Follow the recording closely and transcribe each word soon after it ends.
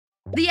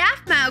The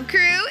Aphmau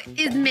Crew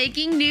is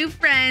making new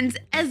friends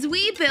as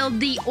we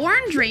build the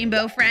orange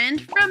rainbow friend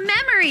from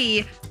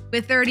memory.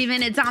 With 30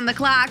 minutes on the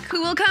clock,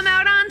 who will come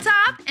out on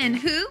top and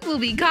who will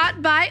be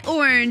caught by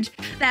orange?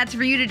 That's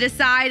for you to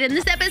decide in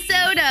this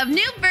episode of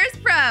Noob vs.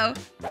 Pro.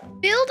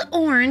 Build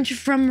orange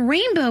from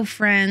rainbow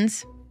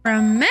friends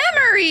from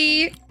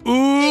memory.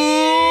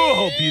 Ooh,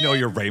 hope you know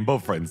your rainbow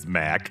friends,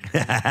 Mac.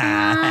 All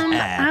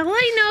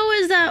I know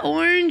is that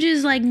orange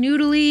is like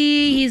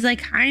noodly. He's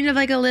like kind of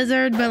like a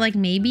lizard, but like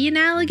maybe an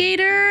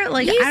alligator.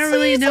 Like I don't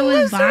really know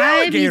his vibe.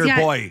 Alligator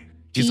boy.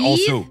 He's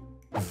also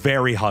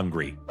very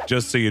hungry,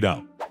 just so you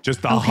know.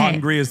 Just the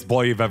hungriest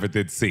boy you've ever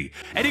did see.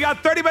 And you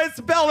got 30 minutes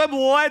to build him.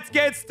 Let's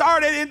get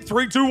started in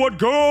 3, 2, 1,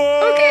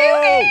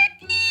 go.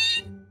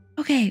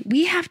 Okay,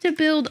 we have to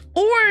build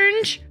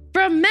orange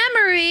from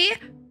memory.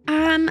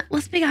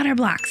 Let's pick out our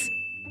blocks.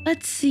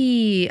 Let's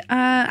see.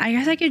 I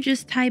guess I could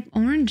just type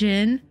orange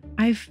in.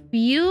 I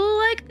feel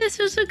like this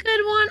is a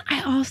good one.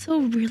 I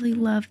also really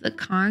love the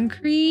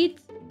concrete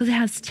because it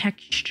has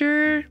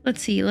texture.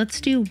 Let's see.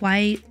 Let's do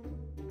white,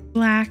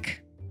 black.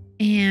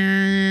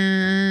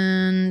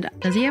 And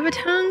does he have a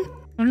tongue?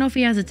 I don't know if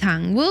he has a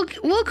tongue. We'll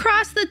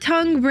cross the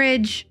tongue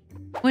bridge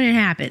when it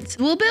happens.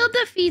 We'll build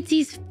the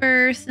feetsies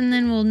first, and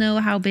then we'll know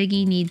how big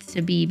he needs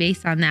to be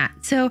based on that.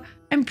 So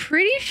I'm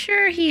pretty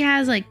sure he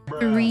has like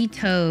 3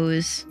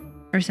 toes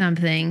or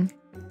something.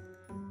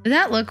 Does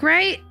that look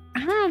right?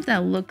 I don't know if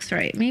that looks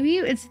right. Maybe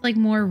it's like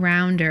more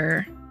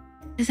rounder.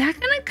 Is that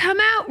gonna come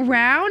out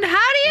round?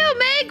 How do you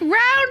make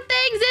round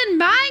things in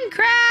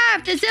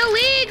Minecraft? It's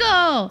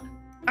illegal.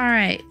 All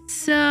right,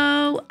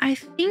 so I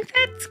think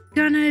that's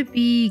gonna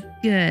be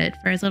good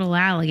for his little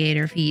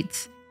alligator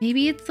feet.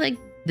 Maybe it's like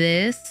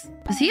this.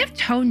 Does he have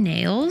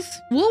toenails?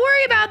 We'll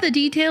worry about the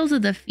details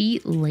of the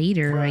feet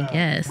later, I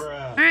guess.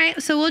 All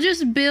right, so we'll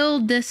just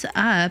build this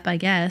up, I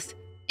guess.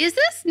 Is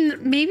this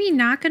maybe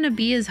not gonna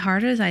be as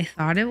hard as I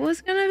thought it was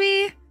gonna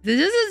be?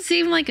 This doesn't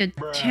seem like a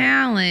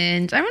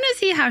challenge. I wanna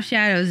see how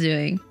Shadow's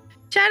doing.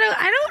 Shadow,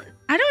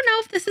 I don't know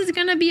if this is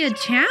gonna be a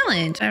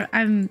challenge.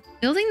 I'm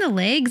building the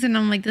legs and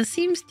I'm like, this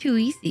seems too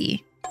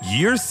easy.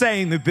 You're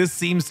saying that this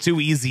seems too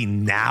easy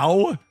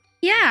now?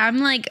 Yeah, I'm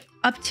like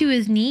up to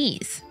his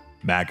knees.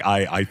 Mac,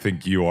 I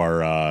think you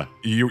are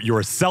you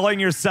are selling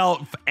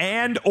yourself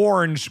and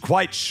orange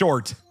quite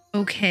short.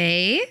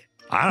 Okay.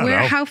 I don't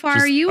know. How far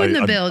are you in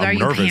the build? Are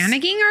you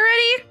panicking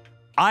already?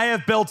 I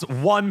have built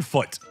 1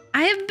 foot.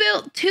 I have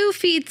built 2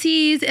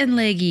 feetsies and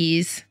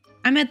leggies.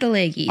 I'm at the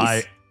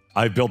leggies.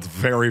 I built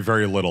very,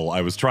 very little.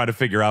 I was trying to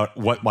figure out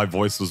what my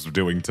voice was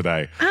doing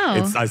today.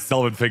 Oh. I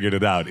still haven't figured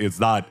it out. It's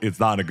not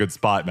in a good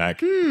spot,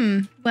 Mac.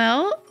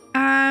 Well,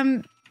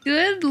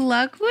 good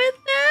luck with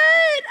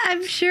that.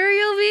 I'm sure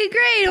you'll be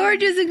great.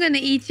 Orange isn't going to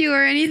eat you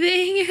or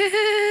anything.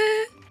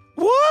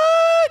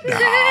 What?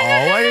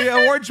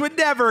 No, Orange would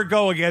never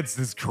go against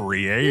his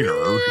creator.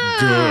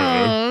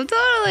 No,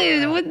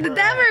 totally.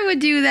 Never would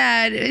do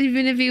that,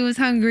 even if he was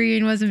hungry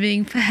and wasn't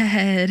being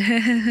fed.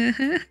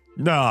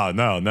 No,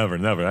 never.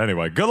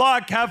 Anyway, good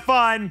luck. Have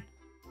fun.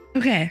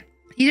 Okay.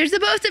 These are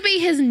supposed to be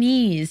his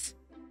knees.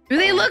 Do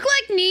they look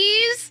like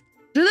knees?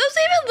 Do those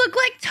even look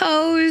like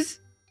toes?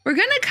 We're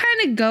going to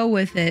kind of go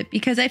with it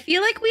because I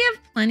feel like we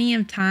have plenty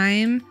of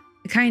time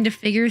to kind of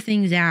figure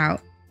things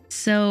out.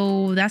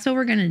 So that's what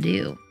we're going to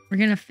do. We're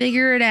going to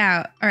figure it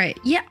out. All right.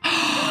 Yeah.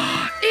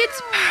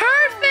 It's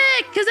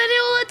perfect because then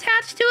it will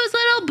attach to his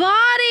little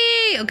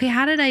body. Okay.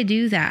 How did I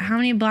do that? How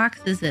many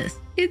blocks is this?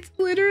 It's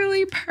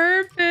literally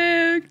perfect.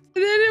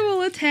 And then it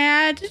will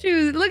attach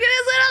to, look at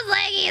his little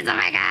leggies. Oh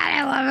my God,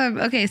 I love him.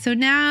 Okay, so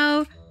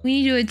now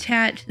we need to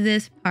attach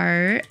this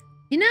part.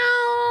 You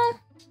know,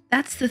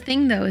 that's the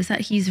thing though, is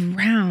that he's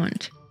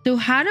round. So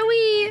how do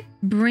we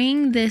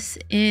bring this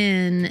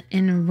in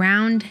and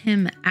round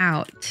him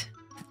out?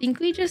 I think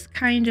we just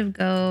kind of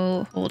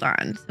go, hold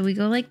on. So we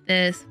go like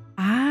this.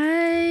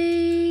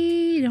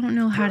 I don't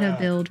know how to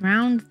build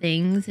round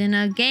things in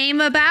a game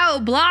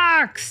about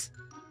blocks.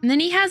 And then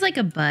he has like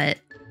a butt,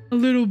 a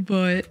little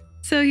butt.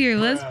 So here,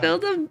 let's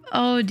build a,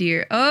 oh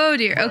dear.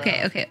 Okay.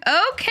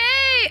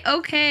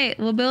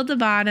 We'll build the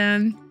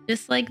bottom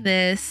just like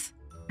this.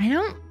 I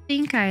don't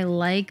think I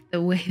like the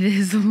way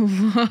this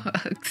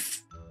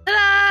looks.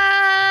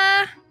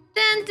 Ta-da!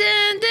 Dun,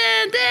 dun,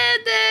 dun, dun,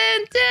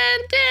 dun, dun,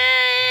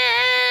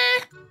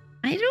 dun.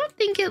 I don't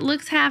think it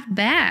looks half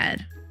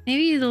bad.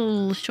 Maybe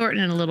it'll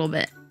shorten it a little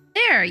bit.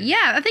 There,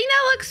 yeah, I think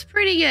that looks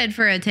pretty good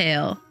for a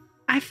tail.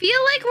 I feel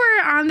like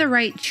we're on the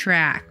right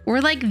track. We're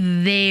like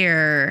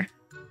there.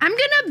 I'm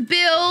gonna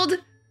build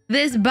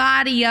this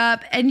body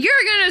up and you're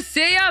gonna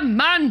see a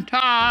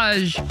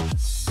montage.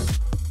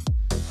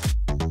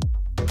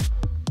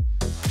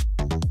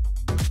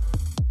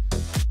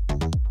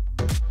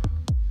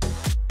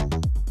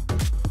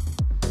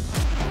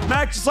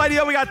 Mac, just letting you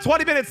know we got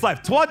 20 minutes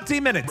left. 20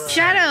 minutes.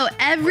 Shadow,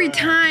 every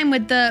time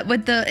with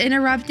the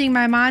interrupting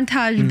my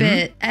montage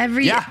bit,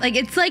 like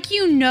it's like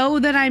you know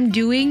that I'm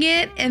doing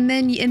it and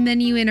then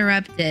you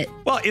interrupt it.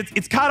 Well,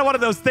 it's kind of one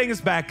of those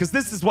things, Mac, because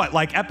this is what,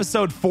 like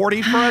episode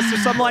 40 for us or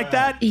something like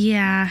that?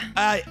 Yeah.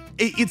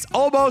 it's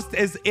almost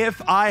as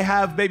if I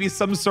have maybe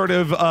some sort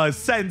of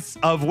sense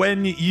of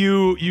when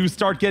you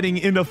start getting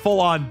into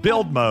full-on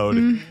build mode,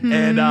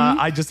 and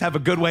I just have a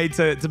good way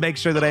to make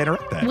sure that I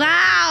interrupt that.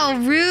 Wow,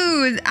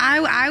 rude.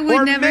 I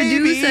would never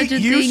do such a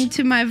thing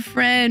to my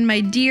friend,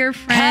 my dear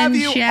friend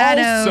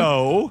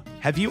Shadow.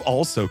 Have you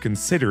also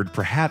considered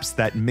perhaps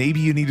that maybe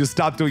you need to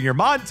stop doing your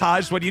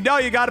montage when you know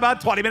you got about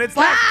 20 minutes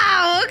left?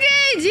 Wow,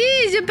 okay,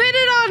 geez, you put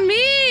it on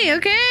me,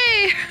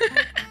 okay.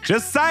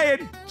 Just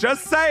saying.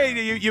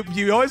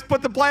 You always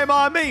put the blame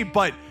on me,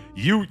 but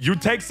you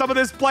take some of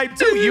this blame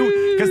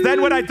too. Because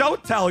then when I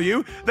don't tell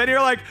you, then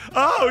you're like,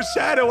 oh,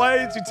 Shadow, why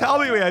didn't you tell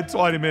me we had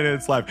 20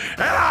 minutes left?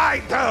 And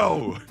I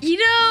do. You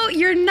know,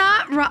 you're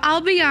not wrong.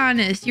 I'll be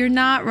honest. You're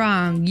not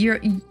wrong. You're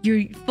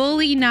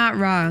fully not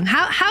wrong.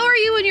 How are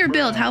you in your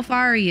build? How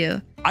far are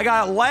you? I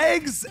got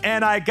legs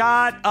and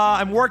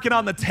I'm working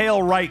on the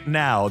tail right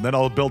now. And then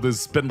I'll build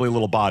his spindly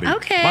little body.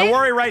 Okay. My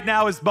worry right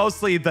now is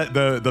mostly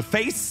the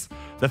face.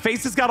 The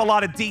face has got a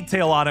lot of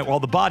detail on it while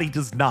the body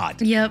does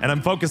not. Yep. And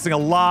I'm focusing a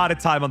lot of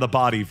time on the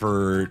body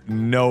for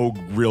no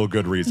real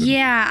good reason.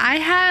 Yeah, I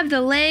have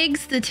the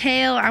legs, the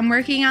tail. I'm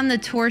working on the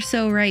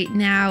torso right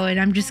now, and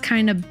I'm just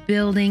kind of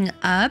building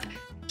up.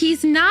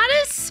 He's not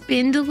as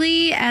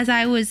spindly as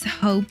I was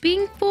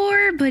hoping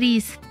for, but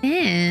he's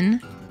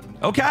thin.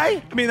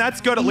 Okay. I mean,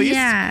 that's good at least,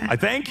 yeah. I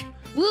think.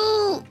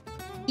 Well,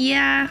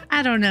 yeah,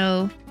 I don't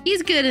know.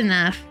 He's good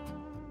enough.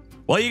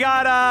 Well, you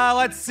got,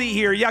 let's see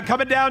here. Yeah,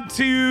 coming down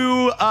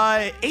to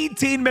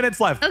 18 minutes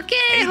left.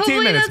 Okay,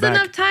 hopefully that's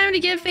enough time to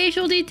get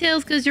facial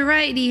details, because you're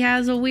right. He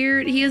has a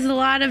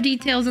lot of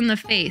details in the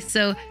face.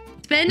 So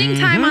spending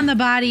time on the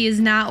body is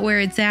not where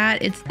it's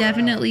at. It's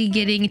definitely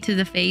getting to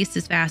the face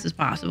as fast as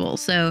possible.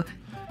 So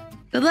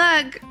good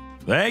luck.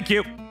 Thank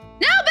you.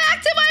 Now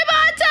back to my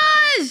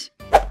montage.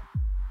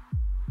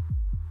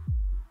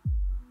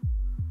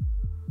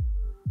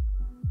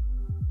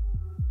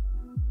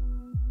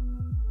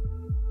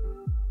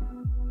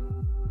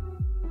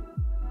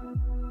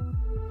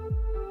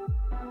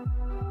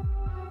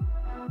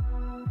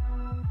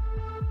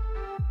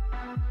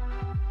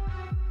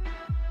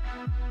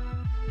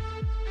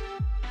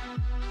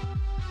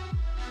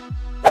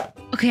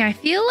 Okay, I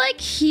feel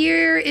like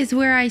here is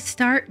where I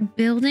start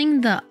building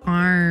the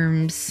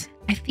arms.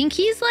 I think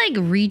he's like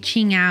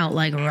reaching out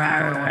like rah,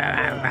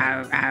 rah,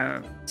 rah,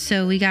 rah.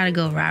 So we gotta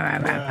go rah, rah,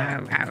 rah, rah,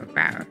 rah,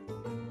 rah,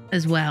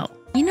 as well.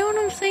 You know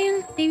what I'm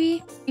saying?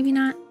 Maybe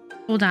not.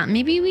 Hold on,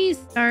 maybe we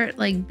start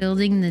like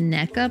building the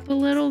neck up a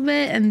little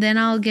bit, and then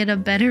I'll get a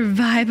better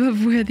vibe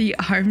of where the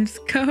arms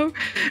go,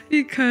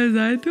 because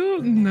I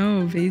don't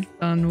know based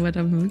on what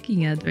I'm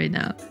looking at right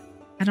now.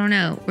 I don't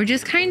know. We're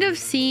just kind of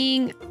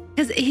seeing,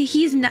 because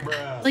he's not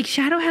like,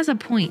 Shadow has a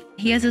point.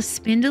 He has a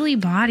spindly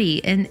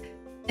body, and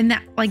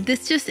that, like,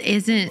 this just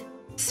isn't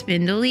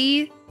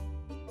spindly,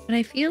 but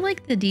I feel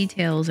like the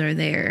details are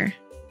there.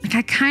 Like,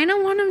 I kind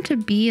of want him to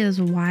be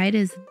as wide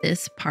as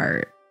this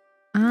part.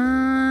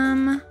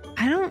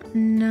 I don't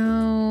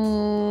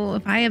know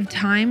if I have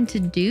time to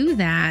do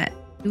that.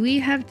 Do we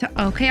have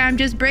to? Okay, I'm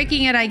just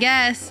breaking it, I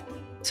guess.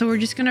 So we're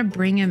just gonna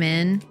bring him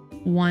in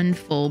one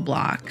full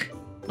block.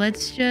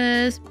 Let's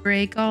just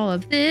break all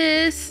of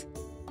this.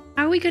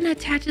 How are we gonna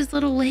attach his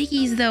little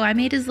leggies though? I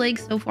made his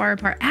legs so far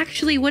apart.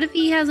 Actually, what if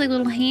he has like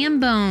little ham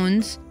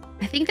bones?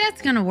 I think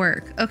that's gonna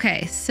work.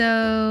 Okay,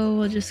 so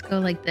we'll just go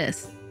like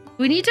this.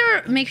 We need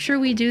to make sure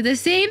we do the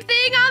same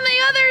thing on the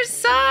other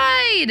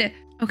side.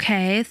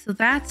 Okay, so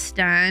that's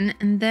done.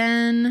 And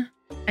then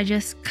I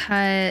just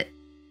cut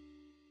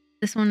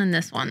this one and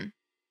this one.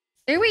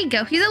 There we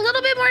go. He's a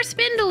little bit more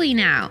spindly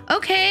now.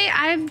 Okay,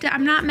 I'm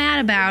not mad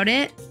about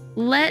it.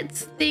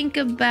 Let's think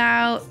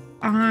about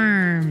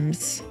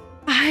arms.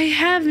 I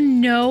have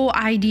no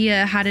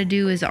idea how to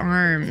do his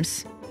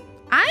arms.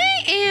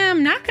 I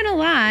am not gonna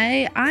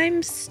lie,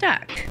 I'm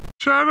stuck.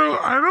 Shadow,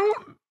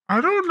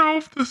 I don't know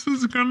if this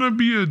is gonna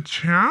be a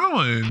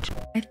challenge.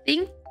 I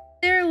think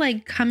they're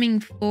like coming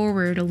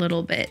forward a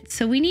little bit.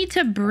 So we need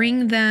to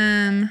bring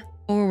them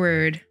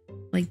forward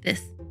like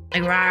this.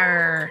 Like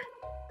rawr.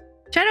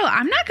 Shadow,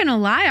 I'm not gonna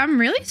lie, I'm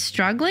really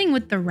struggling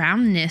with the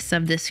roundness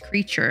of this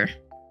creature.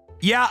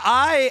 Yeah,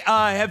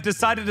 I have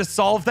decided to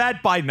solve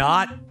that by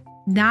not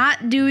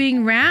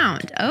doing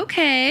round.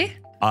 Okay.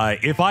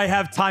 If I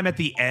have time at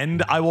the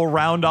end, I will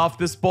round off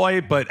this boy,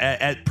 but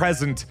at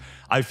present,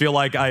 I feel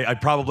like I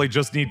probably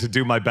just need to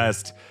do my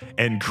best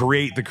and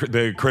create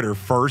the critter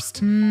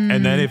first.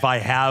 And then if I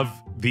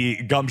have the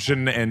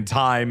gumption and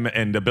time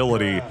and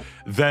ability,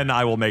 then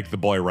I will make the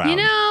boy round. You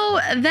know,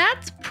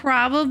 that's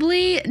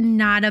probably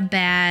not a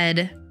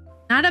bad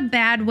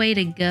way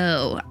to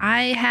go.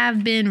 I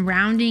have been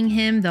rounding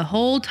him the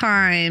whole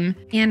time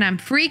and I'm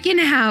freaking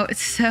out,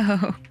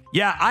 so.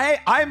 Yeah,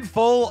 I'm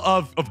full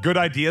of good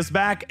ideas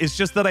back. It's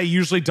just that I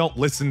usually don't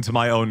listen to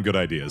my own good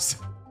ideas.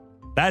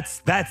 That's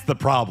the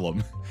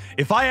problem.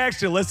 If I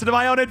actually listen to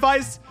my own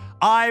advice,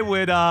 I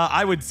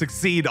would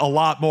succeed a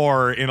lot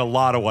more in a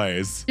lot of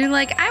ways. You're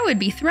like, I would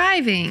be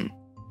thriving.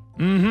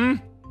 Mm-hmm.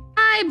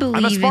 I believe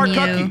in you. I'm a smart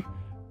cookie.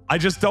 I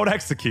just don't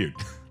execute.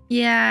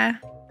 Yeah,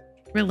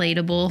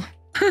 relatable.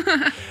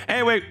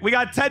 Anyway, we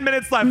got 10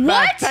 minutes left. What?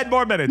 Mac. 10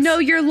 more minutes. No,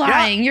 you're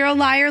lying. Yeah. You're a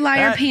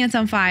liar, pants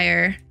on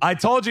fire. I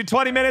told you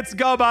 20 minutes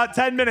ago, about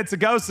 10 minutes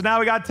ago, so now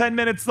we got 10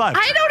 minutes left.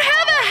 I don't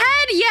have a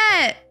head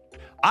yet.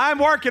 I'm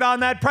working on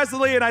that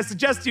presently, and I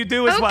suggest you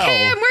do as well.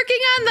 Okay, I'm working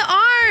on the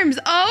arms.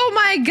 Oh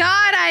my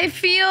God, I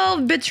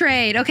feel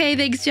betrayed. Okay,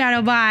 thanks,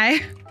 Shadow. Bye.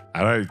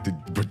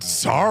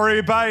 Sorry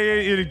about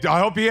it. I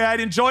hope you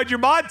had enjoyed your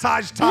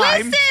montage time.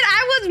 Listen,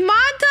 I was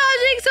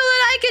montaging so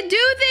that I could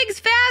do things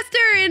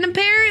faster, and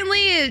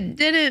apparently it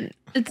didn't.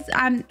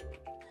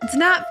 It's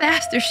not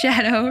faster,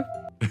 Shadow.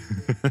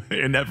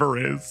 It never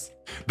is.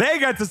 They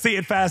got to see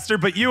it faster,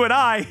 but you and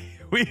I,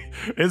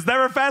 it's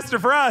never faster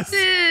for us.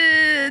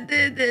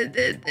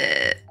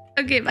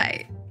 Okay,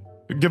 bye.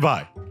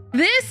 Goodbye.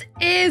 This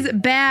is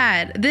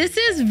bad. This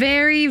is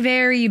very,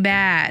 very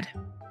bad.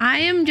 I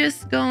am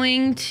just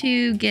going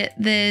to get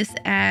this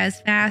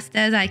as fast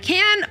as I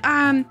can.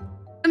 And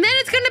then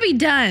it's going to be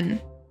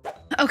done.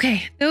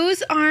 Okay,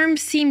 those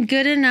arms seem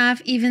good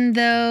enough, even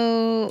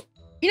though,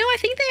 I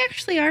think they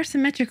actually are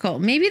symmetrical.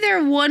 Maybe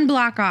they're one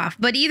block off,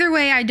 but either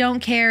way, I don't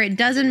care. It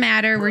doesn't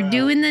matter. We're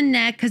doing the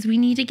neck because we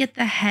need to get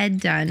the head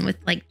done with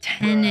like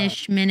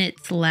 10-ish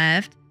minutes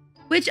left,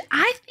 which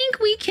I think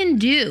we can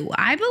do.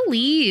 I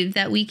believe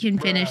that we can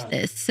finish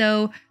this.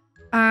 So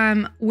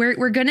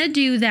we're gonna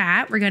do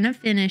that. We're gonna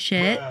finish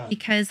it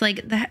because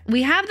like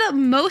we have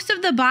most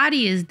of the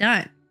body is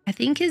done. I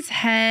think his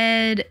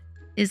head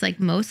is like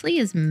mostly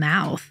his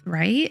mouth,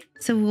 right?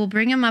 So we'll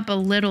bring him up a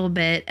little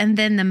bit, and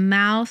then the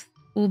mouth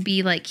will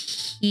be like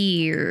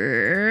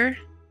here.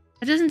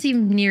 That doesn't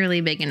seem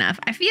nearly big enough.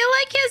 I feel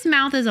like his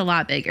mouth is a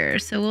lot bigger.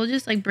 So we'll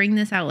just like bring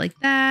this out like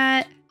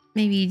that.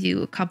 Maybe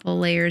do a couple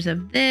layers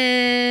of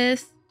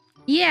this.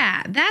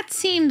 Yeah, that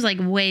seems like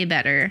way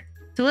better.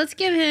 So let's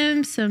give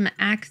him some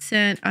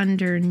accent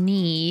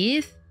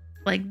underneath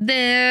like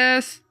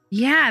this.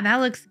 Yeah, that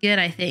looks good,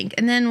 I think.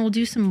 And then we'll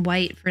do some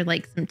white for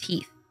like some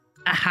teeth.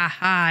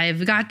 Ahaha,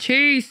 I've got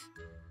teeth.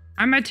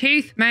 I'm a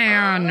teeth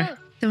man.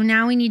 So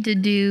now we need to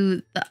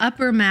do the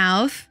upper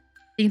mouth.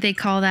 I think they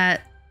call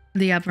that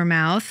the upper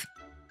mouth,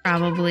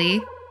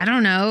 probably. I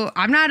don't know.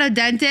 I'm not a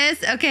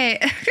dentist.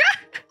 Okay.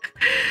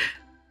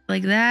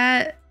 Like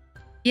that.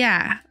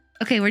 Yeah.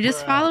 Okay, we're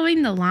just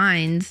following the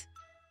lines.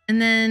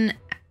 And then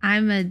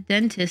I'm a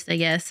dentist, I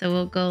guess. So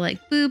we'll go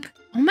like boop.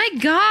 Oh my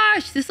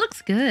gosh, this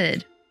looks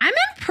good. I'm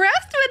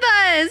impressed with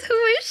us. Who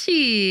is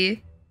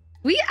she?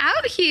 We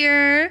out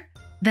here.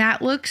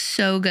 That looks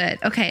so good.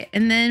 Okay,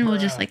 and then we'll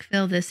just like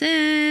fill this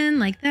in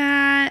like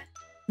that.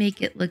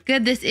 Make it look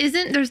good.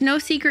 There's no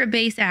secret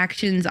base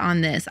actions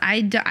on this.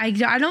 I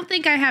don't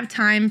think I have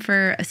time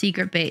for a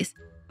secret base.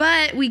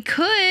 But we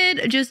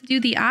could just do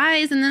the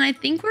eyes, and then I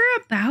think we're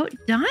about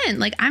done.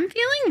 Like, I'm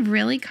feeling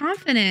really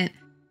confident.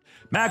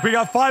 Mac, we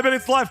got 5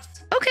 minutes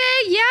left. Okay,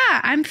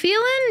 yeah, I'm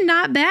feeling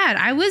not bad.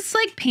 I was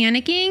like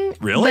panicking.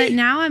 Really? But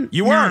now I'm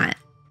You not.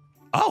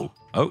 Oh,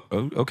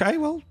 okay.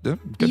 Well, good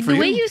for you. The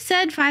way you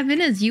said 5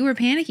 minutes, you were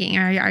panicking.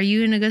 Are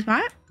you in a good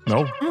spot?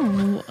 No.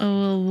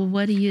 Oh,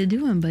 what are you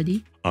doing,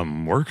 buddy?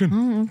 I'm working.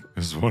 Oh,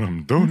 Is what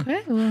I'm doing.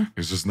 okay. Well,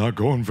 It's just not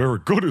going very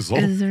good is all.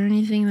 is there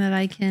anything that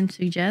I can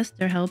suggest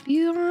or help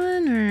you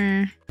on,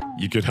 or?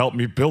 You could help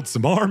me build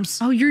some arms.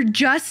 Oh, you're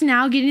just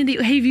now getting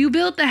have you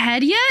built the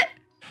head yet?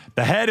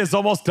 The head is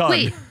almost done.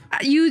 Wait,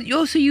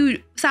 so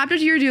you stopped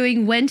what you were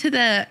doing, went to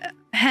the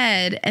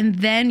head, and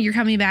then you're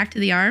coming back to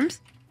the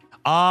arms?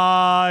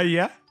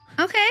 Yeah.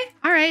 Okay,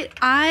 all right.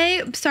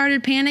 I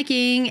started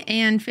panicking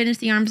and finished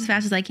the arms as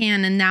fast as I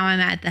can, and now I'm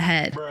at the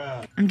head.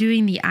 I'm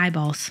doing the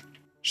eyeballs.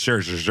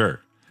 Sure.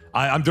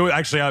 I'm doing,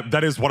 actually,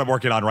 that is what I'm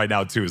working on right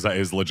now, too,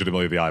 is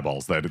legitimately the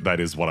eyeballs. That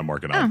is what I'm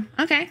working on.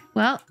 Oh, okay.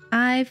 Well,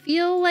 I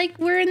feel like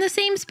we're in the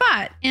same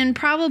spot, and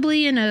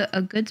probably in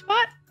a good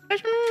spot?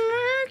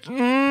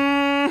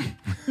 No?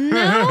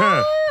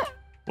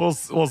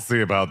 We'll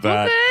see about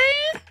that.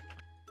 Okay.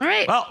 All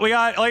right. Well, we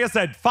got, like I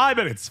said, 5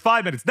 minutes.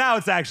 5 minutes. Now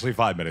it's actually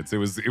 5 minutes. It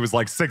was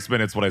like 6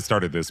 minutes when I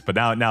started this, but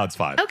now it's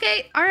 5.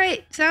 Okay. All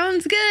right.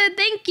 Sounds good.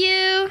 Thank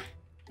you.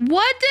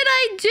 What did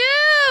I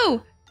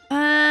do?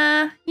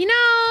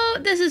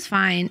 This is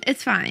fine.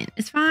 It's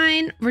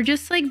fine. We're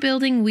just like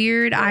building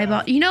weird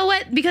eyeballs. You know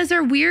what? Because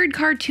they're weird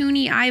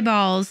cartoony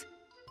eyeballs,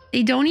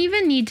 they don't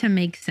even need to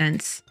make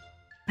sense.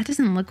 That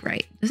doesn't look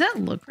right. Does that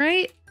look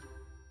right?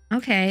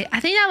 Okay. I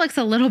think that looks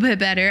a little bit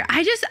better.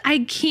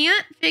 I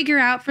can't figure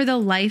out for the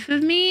life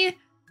of me.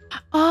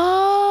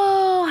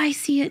 Oh, I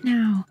see it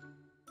now.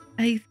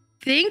 I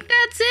think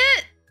that's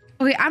it.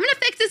 Okay, I'm gonna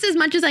fix this as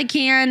much as I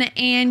can,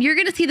 and you're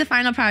gonna see the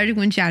final project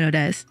when Shadow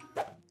does.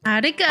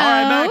 How'd it go? All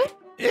right, Mac.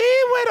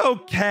 It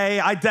went okay.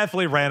 I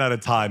definitely ran out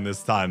of time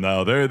this time,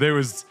 though.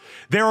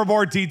 There were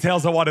more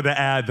details I wanted to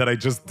add that I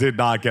just did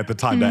not get the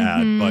time to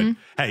add. But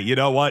hey, you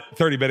know what?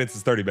 30 minutes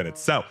is 30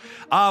 minutes. So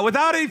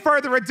without any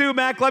further ado,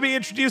 Mac, let me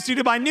introduce you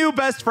to my new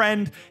best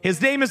friend.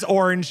 His name is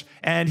Orange,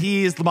 and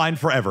he is mine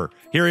forever.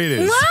 Here it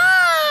is.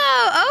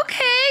 Wow.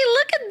 Okay,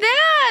 look at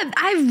that.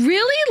 I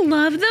really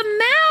love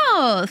the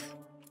mouth.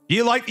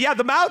 You like, yeah,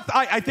 the mouth.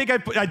 I think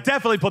I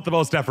definitely put the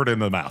most effort in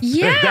the mouth.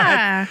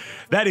 Yeah.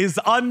 that is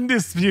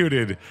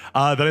undisputed.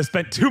 That I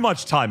spent too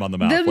much time on the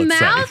mouth. The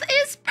mouth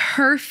is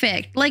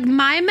perfect. Like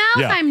my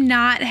mouth, I'm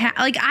not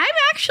I'm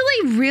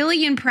actually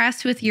really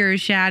impressed with yours,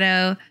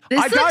 Shadow.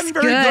 I've gotten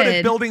very good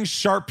at building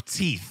sharp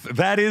teeth.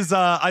 That is,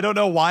 I don't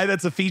know why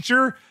that's a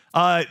feature.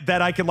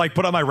 That I can like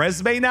put on my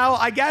resume now,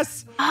 I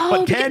guess. Oh,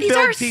 but can these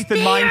build are teeth stairs.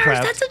 in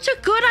Minecraft. That's such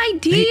a good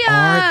idea. They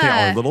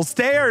are little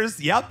stairs.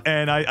 Yep.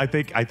 And I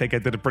think I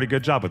did a pretty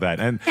good job with that.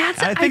 And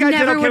I think I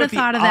never would have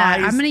thought of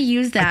that. I'm gonna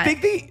use that. I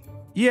think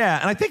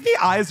and I think the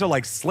eyes are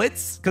like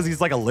slits because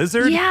he's like a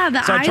lizard. Yeah,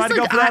 the so eyes. I tried to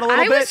go for that a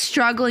little bit. I was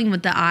struggling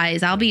with the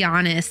eyes. I'll be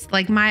honest.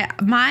 Like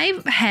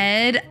my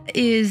head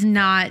is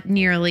not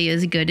nearly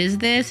as good as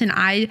this. And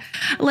I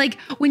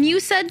like when you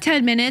said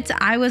 10 minutes,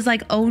 I was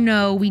like, oh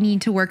no, we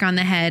need to work on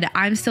the head.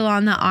 I'm still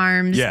on the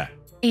arms. Yeah.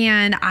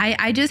 And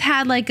I just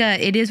had like a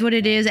it is what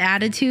it is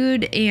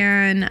attitude,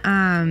 and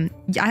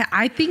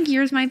I think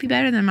yours might be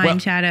better than mine,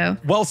 Shadow.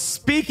 Well,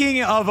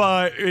 speaking of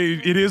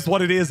it is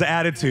what it is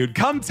attitude,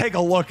 come take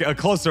a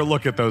closer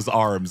look at those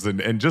arms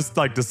and just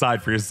like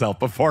decide for yourself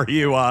before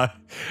you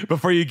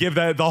give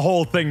the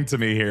whole thing to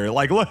me here.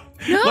 Like look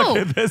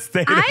at this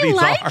state of these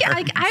arms.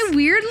 I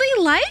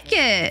weirdly like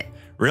it.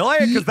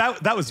 Really? Because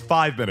that was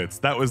 5 minutes.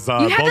 That was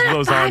both of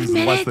those arms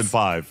in less than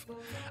 5.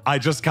 I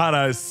just kind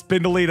of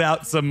spindled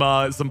out some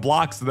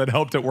blocks and then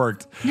hoped it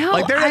worked. No,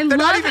 like I they're love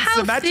not even how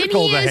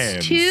symmetrical, thin he the is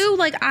hands. too.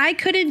 Like I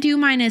couldn't do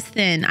mine as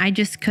thin. I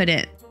just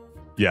couldn't.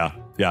 Yeah.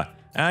 And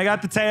I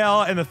got the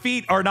tail and the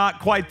feet are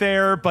not quite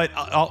there, but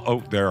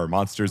there are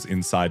monsters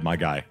inside my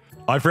guy.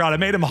 I forgot I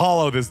made him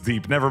hollow this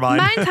deep. Never mind.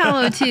 Mine's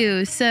hollow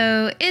too,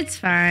 so it's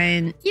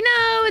fine. You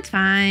know, it's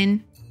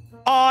fine.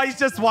 Oh, he's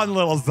just one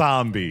little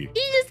zombie.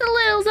 He's just a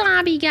little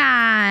zombie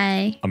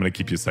guy. I'm going to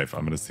keep you safe.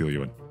 I'm going to seal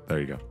you in. There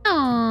you go. Aww.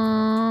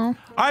 All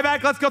right,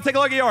 Mac, let's go take a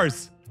look at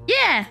yours.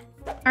 Yeah.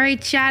 All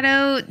right,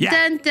 Shadow. Yeah.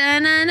 Dun,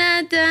 dun, dun,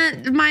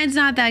 dun, dun. Mine's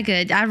not that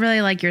good. I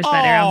really like yours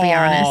better, I'll be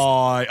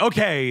honest.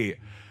 Okay.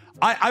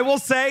 I will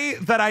say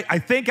that I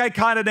think I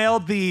kind of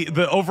nailed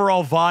the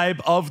overall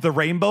vibe of the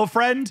rainbow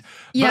friend,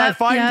 but I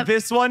find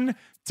this one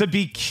to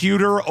be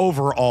cuter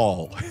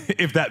overall,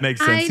 if that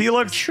makes sense. He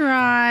looks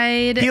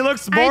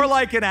more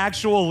like an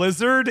actual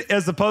lizard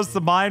as opposed to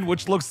mine,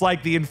 which looks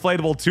like the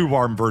inflatable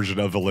two-arm version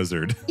of a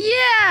lizard.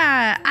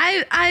 Yeah,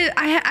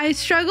 I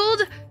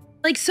struggled.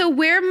 Like, so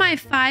where my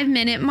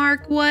 5-minute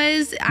mark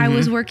was, I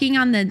was working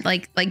on the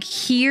like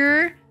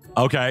here.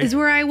 Okay. Is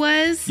where I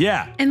was.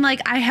 Yeah. And like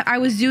I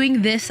was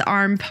doing this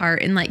arm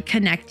part and like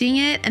connecting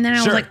it, and then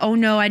I was like, oh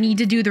no, I need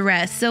to do the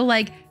rest. So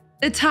like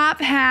the top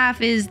half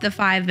is the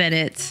 5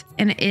 minutes,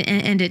 and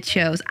it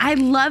shows. I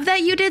love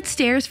that you did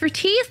stairs for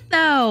teeth,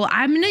 though.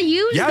 I'm gonna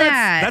use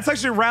that. That's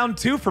actually round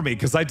 2 for me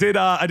because I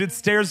did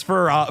stairs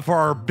for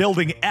our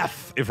building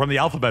F from the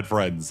alphabet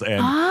friends,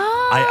 and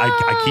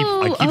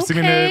I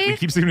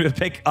keep seeming to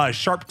pick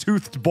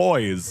sharp-toothed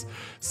boys.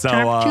 So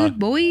sharp-toothed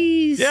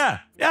boys. Yeah.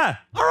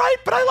 All right,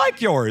 but I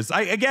like yours.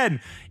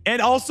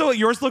 And also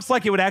yours looks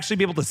like it would actually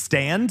be able to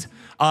stand.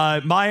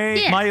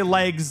 My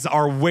legs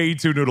are way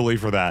too noodly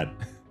for that.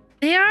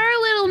 They are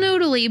a little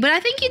noodly, but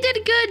I think you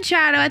did good,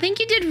 Shadow. I think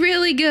you did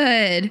really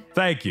good.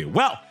 Thank you.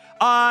 Well,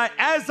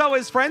 as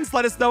always, friends,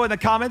 let us know in the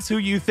comments who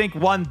you think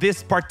won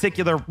this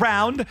particular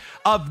round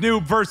of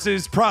Noob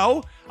versus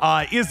Pro.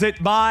 Is it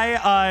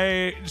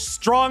my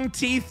strong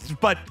teeth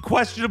but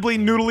questionably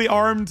noodly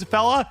armed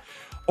fella,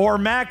 or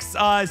Mac's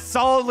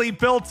solidly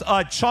built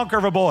chunker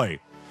of a boy?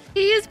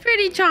 He is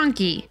pretty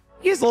chunky.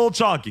 He's a little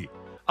chunky.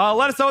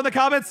 Let us know in the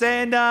comments,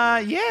 and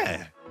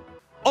yeah.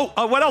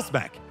 Oh, what else,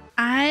 Mac?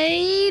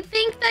 I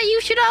think that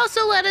you should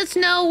also let us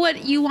know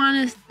what you want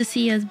us to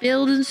see us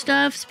build and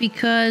stuffs,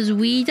 because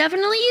we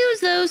definitely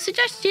use those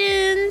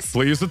suggestions.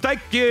 Please and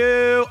thank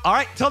you. All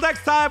right, till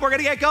next time, we're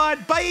going to get going.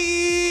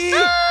 Bye.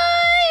 Bye.